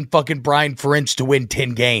got faith in fucking Brian Ferentz to win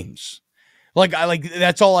 10 games. Like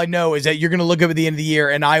that's all I know is that you're going to look up at the end of the year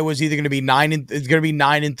and Iowa's either going to be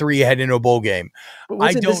 9-3 heading into a bowl game.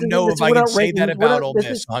 I don't know if I can say that about Ole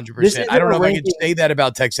Miss 100%. I don't know if I can say that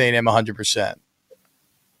about Texas A&M 100%.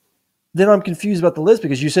 Then I'm confused about the list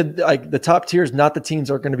because you said like the top tiers, not the teams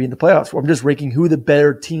that are going to be in the playoffs. I'm just ranking who the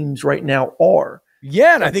better teams right now are.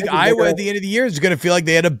 Yeah, and I think Iowa at the end of the year is going to feel like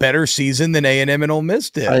they had a better season than A&M and Ole Miss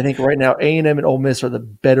did. I think right now A&M and Ole Miss are the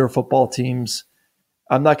better football teams.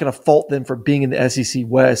 I'm not going to fault them for being in the SEC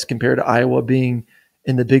West compared to Iowa being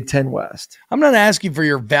in the Big Ten West. I'm not asking for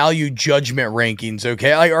your value judgment rankings,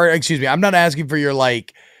 okay? I'm not asking for your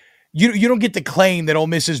you don't get to claim that Ole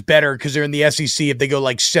Miss is better because they're in the SEC if they go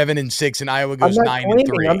 7-6 and Iowa goes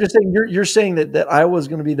 9-3. I'm just saying you're saying that Iowa is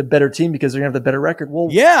going to be the better team because they're going to have the better record. Well,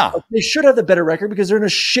 yeah, they should have the better record because they're in a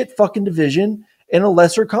shit fucking division in a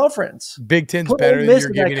lesser conference. Big Ten's better than you're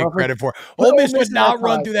giving it credit for. Ole Miss would not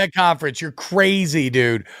run through that conference. You're crazy,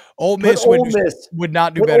 dude. Ole Miss would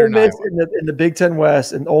not do better than Iowa. In the Big Ten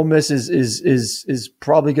West, and Ole Miss is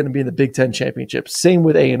probably going to be in the Big Ten championship. Same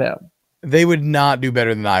with A&M. They would not do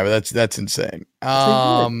better than Iowa. That's insane.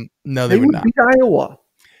 No, they would not beat Iowa.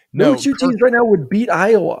 No, two teams right now would beat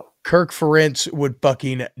Iowa. Kirk Ferentz would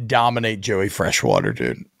fucking dominate Joey Freshwater,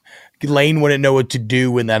 dude. Lane wouldn't know what to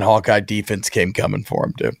do when that Hawkeye defense came coming for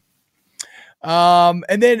him, dude.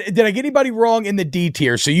 And then did I get anybody wrong in the D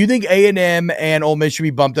tier? So you think A&M and Ole Miss should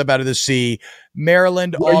be bumped up out of the C?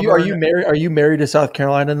 Maryland, Auburn. Are you married to South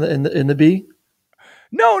Carolina in the B?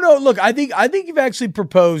 No. Look, I think you've actually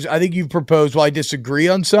proposed. I think you've proposed. While I disagree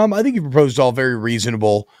on some, I think you proposed all very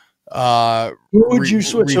reasonable. Who would you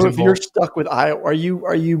switch? Reasonable. So if you're stuck with Iowa, are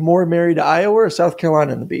you more married to Iowa or South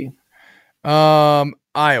Carolina in the B?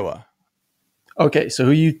 Iowa. Okay, so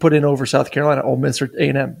who you put in over South Carolina, Ole Miss, or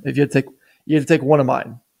A&M? If you had to take one of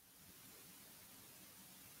mine.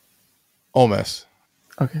 Ole Miss.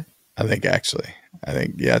 Okay. I think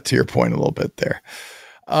to your point a little bit there.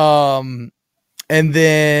 And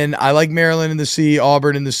then I like Maryland in the C,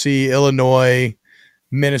 Auburn in the C, Illinois,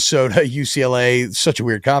 Minnesota, UCLA. Such a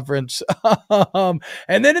weird conference. And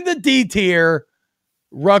then in the D tier,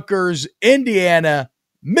 Rutgers, Indiana,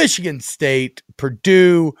 Michigan State,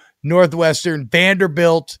 Purdue, Northwestern,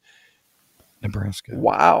 Vanderbilt, Nebraska.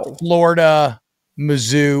 Wow. Florida,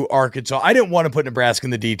 Mizzou, Arkansas. I didn't want to put Nebraska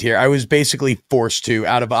in the D tier. I was basically forced to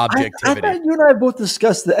out of objectivity. I thought you and I both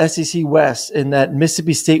discussed the SEC West and that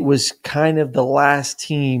Mississippi State was kind of the last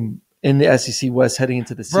team in the SEC West heading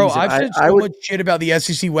into the season. Bro, I've said so much shit about the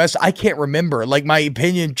SEC West. I can't remember. My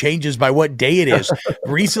opinion changes by what day it is.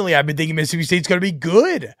 Recently, I've been thinking Mississippi State's going to be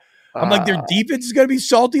good. I'm like, their defense is going to be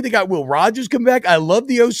salty. They got Will Rogers come back. I love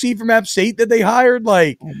the OC from App State that they hired.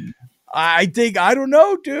 I don't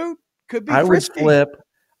know, dude. Could be frisky.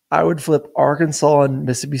 I would flip Arkansas and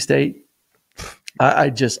Mississippi State. I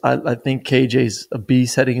think KJ's a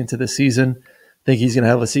beast heading into the season. I think he's going to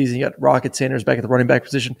have a season. You got Rocket Sanders back at the running back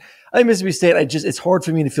position. I think Mississippi State, it's hard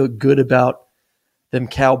for me to feel good about them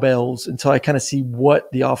cowbells until I kind of see what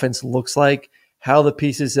the offense looks like, how the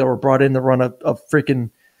pieces that were brought in to run a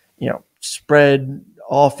freaking, spread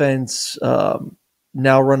offense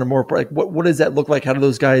now running more? Like, what does that look like? How do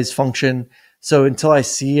those guys function? So until I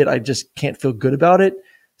see it, I just can't feel good about it.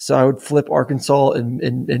 So I would flip Arkansas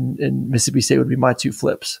and Mississippi State would be my two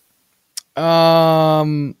flips. All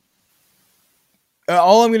I'm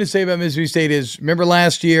going to say about Mississippi State is, remember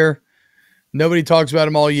last year, nobody talks about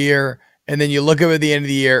them all year, and then you look over at the end of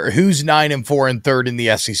the year, who's 9-4 and third in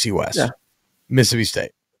the SEC West? Yeah. Mississippi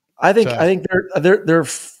State. I think there are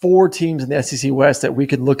 4 teams in the SEC West that we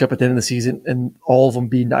could look up at the end of the season and all of them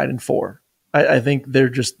be 9-4. I think they're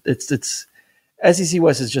just it's SEC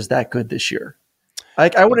West is just that good this year.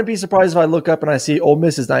 I wouldn't be surprised if I look up and I see Ole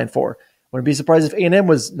Miss is 9-4. Wouldn't be surprised if A&M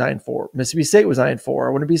was 9-4. Mississippi State was 9-4.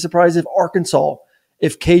 I wouldn't be surprised if Arkansas,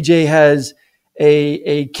 if KJ has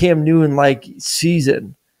a Cam Newton like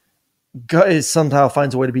season, somehow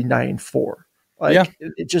finds a way to be 9-4.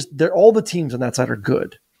 It just all the teams on that side are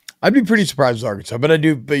good. I'd be pretty surprised with Arkansas, but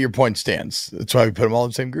your point stands. That's why we put them all in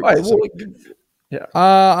the same group. Right, yeah.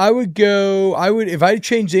 I would if I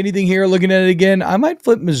changed anything here, looking at it again, I might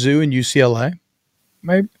flip Mizzou and UCLA.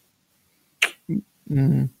 Maybe.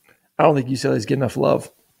 Mm-hmm. I don't think UCLA is getting enough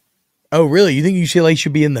love. Oh, really? You think UCLA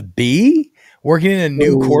should be in the B? Working in a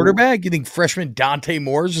new quarterback? You think freshman Dante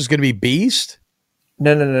Moores is going to be beast?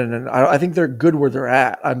 No. I think they're good where they're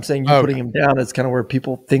at. I'm saying putting them down is kind of where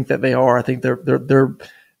people think that they are. I think they're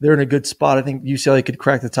in a good spot. I think UCLA could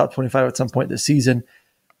crack the top 25 at some point this season.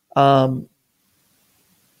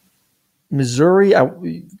 Missouri,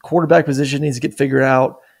 quarterback position needs to get figured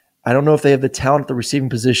out. I don't know if they have the talent at the receiving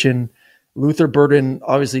position. Luther Burden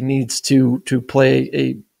obviously needs to play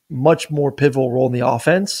a much more pivotal role in the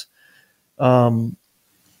offense. We'll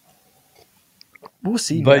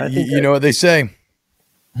see. But you know what they say?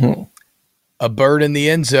 A bird in the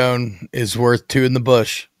end zone is worth 2 in the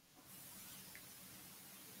bush.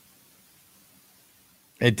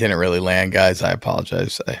 It didn't really land, guys. I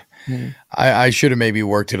apologize. I should have maybe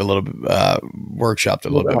worked it a little bit, workshopped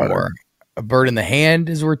it a little bit more. A bird in the hand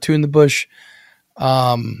is worth 2 in the bush.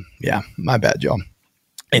 Yeah, my bad, y'all.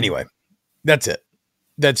 Anyway, that's it.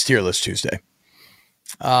 That's Tier List Tuesday.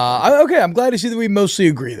 Okay, I'm glad to see that we mostly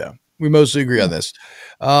agree, though. We mostly agree on this.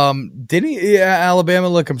 Alabama,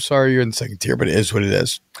 look, I'm sorry you're in the second tier, but it is what it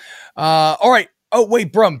is. All right. Oh,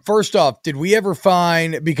 wait, Brum, first off, did we ever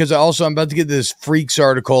find, because I'm about to get this Freaks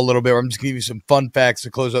article a little bit, I'm just going to give you some fun facts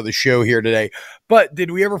to close out the show here today. But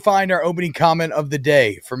did we ever find our opening comment of the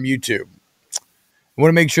day from YouTube? I want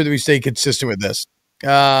to make sure that we stay consistent with this.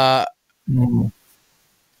 Son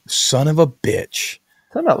of a bitch.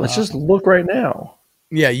 Let's just look right now.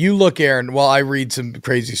 Yeah, you look, Aaron, while I read some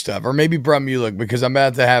crazy stuff. Or maybe, Brum, you look, because I'm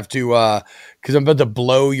about to have to, because I'm about to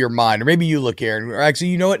blow your mind. Or maybe you look, Aaron. Or actually,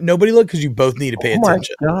 you know what? Nobody look, because you both need to pay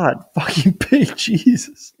attention. Oh, my God. Fucking pay,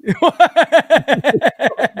 Jesus.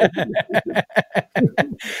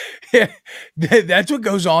 Yeah, that's what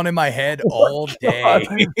goes on in my head all day.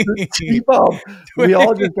 T-Bob. We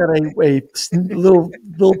all just got a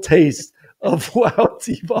little taste of how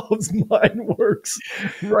T-Bob's mind works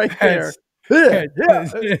right there.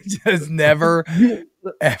 It just never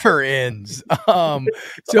ever ends.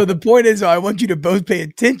 So the point is, I want you to both pay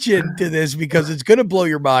attention to this because it's going to blow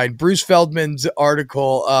your mind. Bruce Feldman's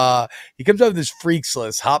article, he comes up with this freaks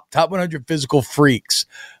list, top 100 physical freaks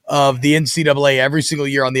of the NCAA every single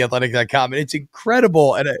year on theathletic.com. And it's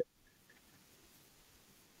incredible. And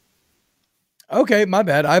okay, my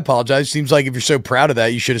bad. I apologize. Seems like if you're so proud of that,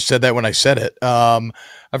 you should have said that when I said it. I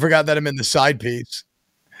forgot that I'm in the side piece.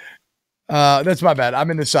 That's my bad. I'm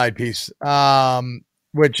in the side piece,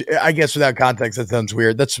 which I guess without context, that sounds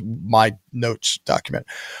weird. That's my notes document.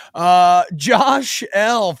 Josh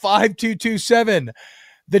L 5227.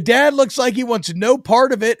 The dad looks like he wants no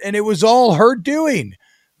part of it, and it was all her doing,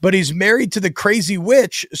 but he's married to the crazy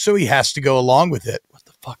witch, so he has to go along with it. What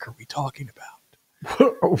the fuck are we talking about?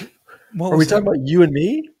 Are we talking about you and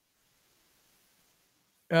me?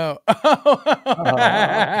 Oh.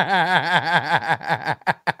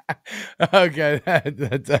 Okay,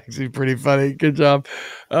 that's actually pretty funny. Good job.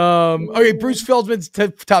 Okay, Bruce Feldman's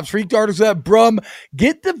top freak articles. That Brum,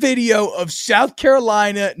 get the video of South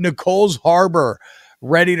Carolina Nicole's Harbor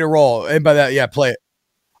ready to roll. And by that, yeah, play it.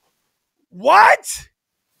 What?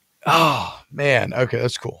 Oh man. Okay,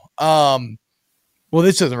 that's cool. Well,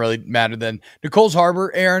 this doesn't really matter then. Nicole's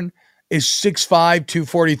Harbor, Aaron, is 6'5",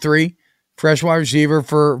 243. Fresh wide receiver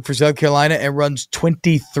for South Carolina, and runs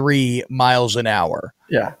 23 miles an hour.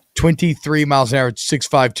 Yeah. 23 miles an hour,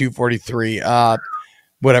 6'5", 243.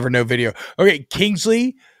 Whatever, no video. Okay,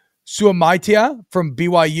 Kingsley Suamaitia from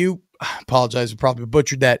BYU. I apologize, I probably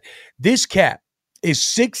butchered that. This cat is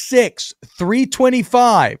 6'6",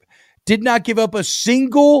 325. Did not give up a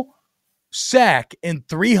single sack and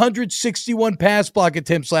 361 pass block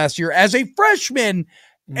attempts last year as a freshman.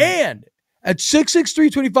 And at 6'6",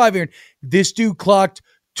 325, Aaron, this dude clocked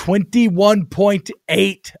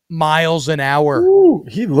 21.8 miles an hour. Ooh,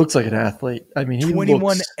 he looks like an athlete. I mean, he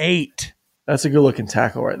 21.8. That's a good-looking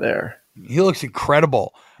tackle right there. He looks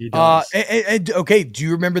incredible. He does. Okay, do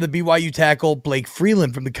you remember the BYU tackle Blake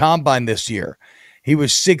Freeland from the Combine this year? He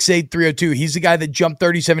was 6'8", 302. He's the guy that jumped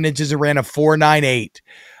 37 inches and ran a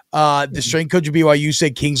 4.98. The strength coach of BYU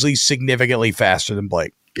said Kingsley's significantly faster than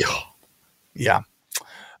Blake. Yeah.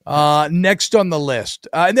 Next on the list.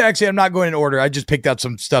 And actually, I'm not going in order. I just picked out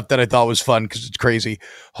some stuff that I thought was fun because it's crazy.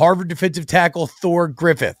 Harvard defensive tackle Thor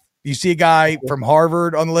Griffith. You see a guy from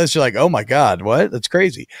Harvard on the list, you're like, oh my God, what? That's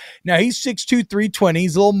crazy. Now, he's 6'2", 320.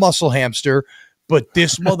 He's a little muscle hamster. But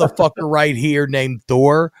this motherfucker right here named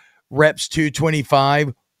Thor reps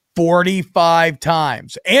 225 45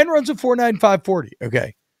 times and runs a 4.95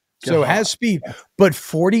 Okay. So has speed, but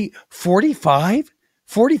 45,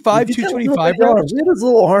 225 reps. He has his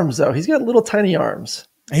little arms, though. He's got little tiny arms.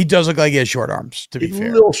 He does look like he has short arms, to be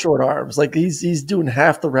fair. Little short arms. Like he's doing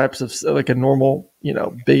half the reps of like a normal,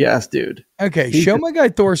 big ass dude. Okay. Show my guy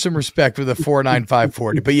Thor some respect with a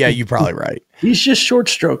 4.95 But yeah, you're probably right. He's just short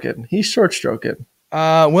stroking.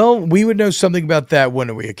 Well, we would know something about that,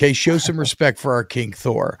 wouldn't we? Okay. Show some respect for our King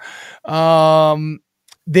Thor.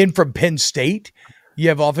 Then from Penn State, you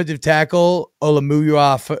have offensive tackle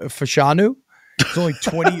Olamuyiwa Fashanu. It's only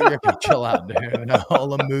 20 years. Okay, chill out, dude.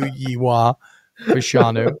 Olamuyiwa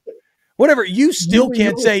Fashanu. Whatever. You still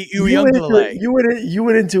can't say Uyunglele. You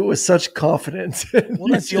went into it with such confidence. Well,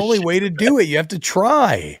 that's the only way to do it. You have to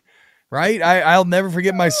try. Right? I'll never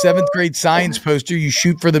forget my 7th grade science poster. You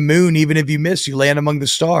shoot for the moon. Even if you miss, you land among the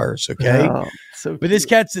stars. Okay. Oh, so but this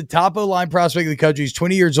cat's the top O-line prospect of the country. He's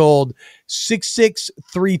 20 years old, 6'6",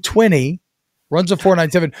 320, runs a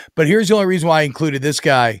 4.97. But here's the only reason why I included this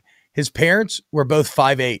guy. His parents were both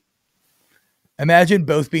 5'8". Imagine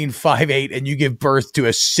both being 5'8", and you give birth to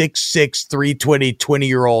a 6'6", 320,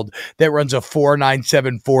 20-year-old that runs a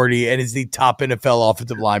 4.97 40 and is the top NFL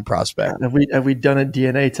offensive line prospect. Have we done a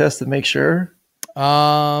DNA test to make sure?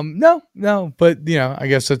 No, but I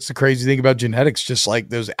guess that's the crazy thing about genetics. Just like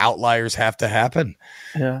those outliers have to happen.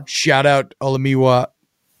 Yeah. Shout out Olamiwa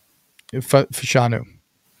Fashanu.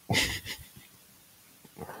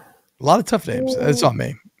 A lot of tough names. That's on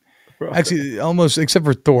me. Actually, almost except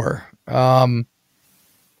for Thor.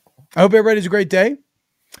 I hope everybody has a great day.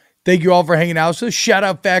 Thank you all for hanging out with us. Shout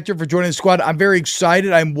out Factor for joining the squad. I'm very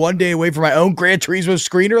excited. I'm one day away from my own Gran Turismo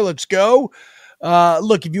screener. Let's go.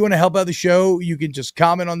 Look, if you want to help out the show, you can just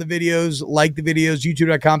comment on the videos, like the videos,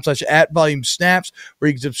 youtube.com/@volumesnaps, where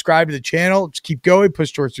you can subscribe to the channel. Just keep going,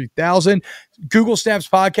 push towards 3,000. Google Snaps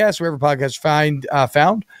Podcast, wherever podcasts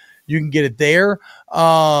found. You can get it there.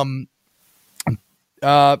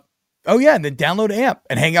 Oh, yeah, and then download AMP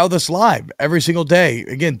and hang out with us live every single day.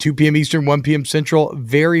 Again, 2 p.m. Eastern, 1 p.m. Central.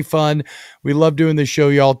 Very fun. We love doing this show,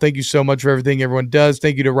 y'all. Thank you so much for everything everyone does.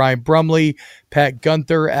 Thank you to Ryan Brumley, Pat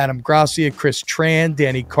Gunther, Adam Gracia, Chris Tran,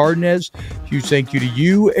 Danny Cardenas. Huge thank you to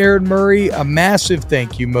you, Aaron Murray. A massive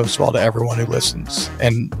thank you, most of all, to everyone who listens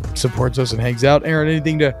and supports us and hangs out. Aaron,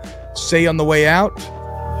 anything to say on the way out?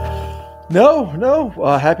 No.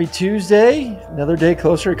 Happy Tuesday. Another day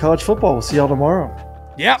closer to college football. We'll see y'all tomorrow.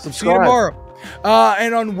 Yeah, see you tomorrow.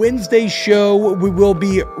 And on Wednesday's show, we will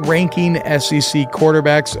be ranking SEC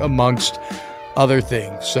quarterbacks amongst other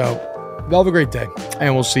things. So, y'all have a great day,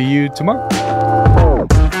 and we'll see you tomorrow.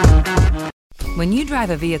 When you drive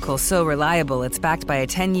a vehicle so reliable it's backed by a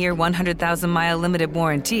 10-year, 100,000-mile limited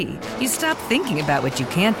warranty, you stop thinking about what you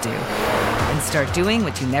can't do and start doing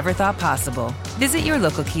what you never thought possible. Visit your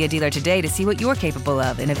local Kia dealer today to see what you're capable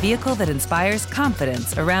of in a vehicle that inspires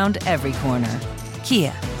confidence around every corner.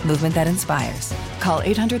 Kia, movement that inspires. Call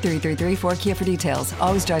 800-333-4KIA for details.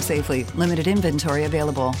 Always drive safely. Limited inventory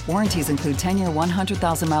available. Warranties include 10-year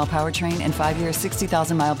 100,000-mile powertrain and 5-year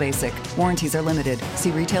 60,000-mile basic. Warranties are limited.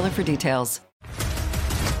 See retailer for details.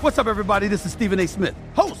 What's up, everybody? This is Stephen A. Smith,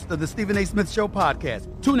 host of the Stephen A. Smith Show podcast.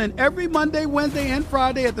 Tune in every Monday, Wednesday, and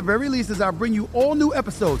Friday at the very least as I bring you all new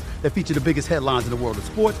episodes that feature the biggest headlines in the world of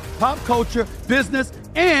sports, pop culture, business,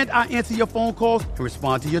 and I answer your phone calls and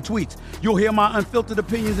respond to your tweets. You'll hear my unfiltered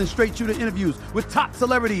opinions and straight-shooter interviews with top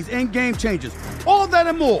celebrities and game changers. All that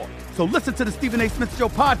and more. So listen to the Stephen A. Smith Show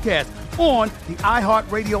podcast on the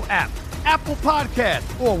iHeartRadio app, Apple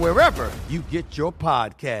Podcasts, or wherever you get your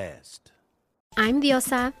podcasts. I'm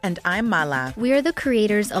Diosa. And I'm Mala. We are the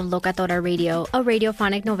creators of Locatora Radio, a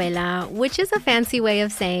radiophonic novela, which is a fancy way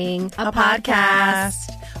of saying a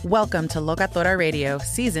podcast. Welcome to Locatora Radio,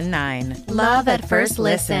 Season 9. Love at first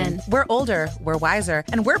listen. We're older, we're wiser,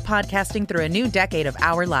 and we're podcasting through a new decade of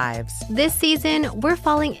our lives. This season, we're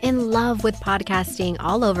falling in love with podcasting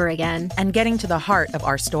all over again. And getting to the heart of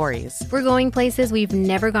our stories. We're going places we've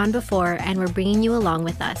never gone before, and we're bringing you along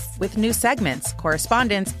with us. With new segments,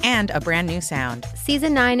 correspondence, and a brand new sound.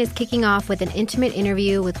 Season 9 is kicking off with an intimate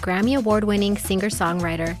interview with Grammy Award-winning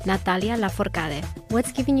singer-songwriter Natalia Lafourcade.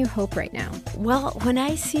 What's giving you hope right now? Well, when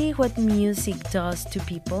I see what music does to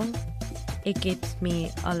people, it gives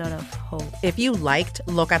me a lot of hope. If you liked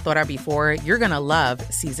Locatora before, you're going to love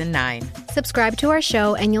Season 9. Subscribe to our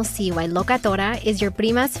show and you'll see why Locatora is your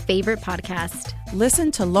prima's favorite podcast.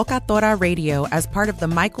 Listen to Locatora Radio as part of the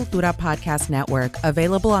My Cultura Podcast Network,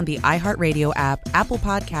 available on the iHeartRadio app, Apple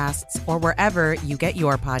Podcasts, or wherever you get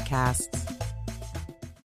your podcasts.